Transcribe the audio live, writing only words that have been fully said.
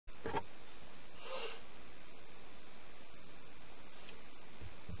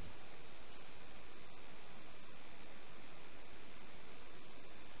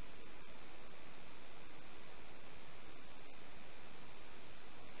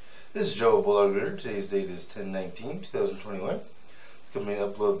This is Joe Bullard. Today's date is 10/19/2021. It's going to be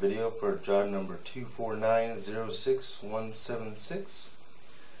an upload video for job number 249-06176.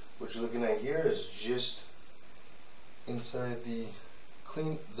 What you're looking at here is just inside the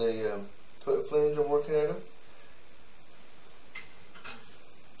toilet flange I'm working out of.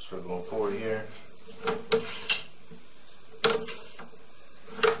 So we're going forward here.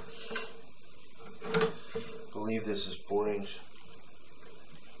 I believe this is 4-inch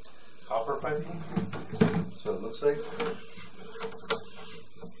copper piping. That's what it looks like.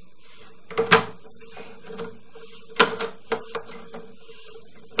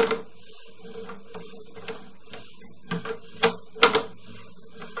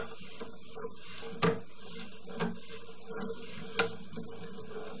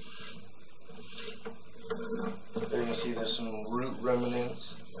 There you can see there's some root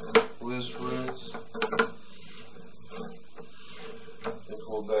remnants, loose roots. They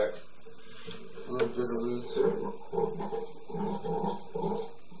pull back a little bit of roots.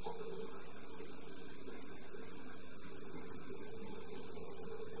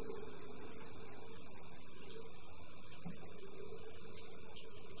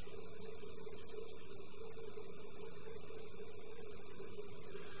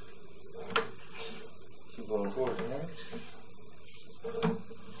 Keep going forward here.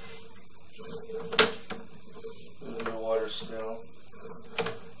 There's your water still.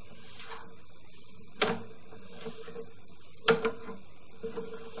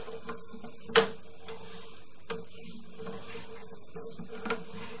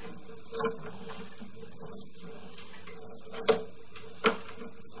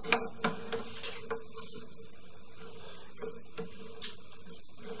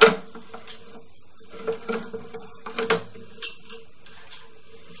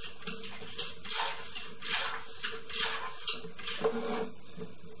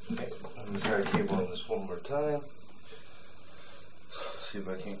 I'm going to try cabling this one more time. See if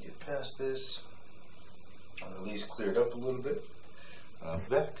I can't get past this. Or at least clear it up a little bit. I'll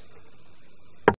be back.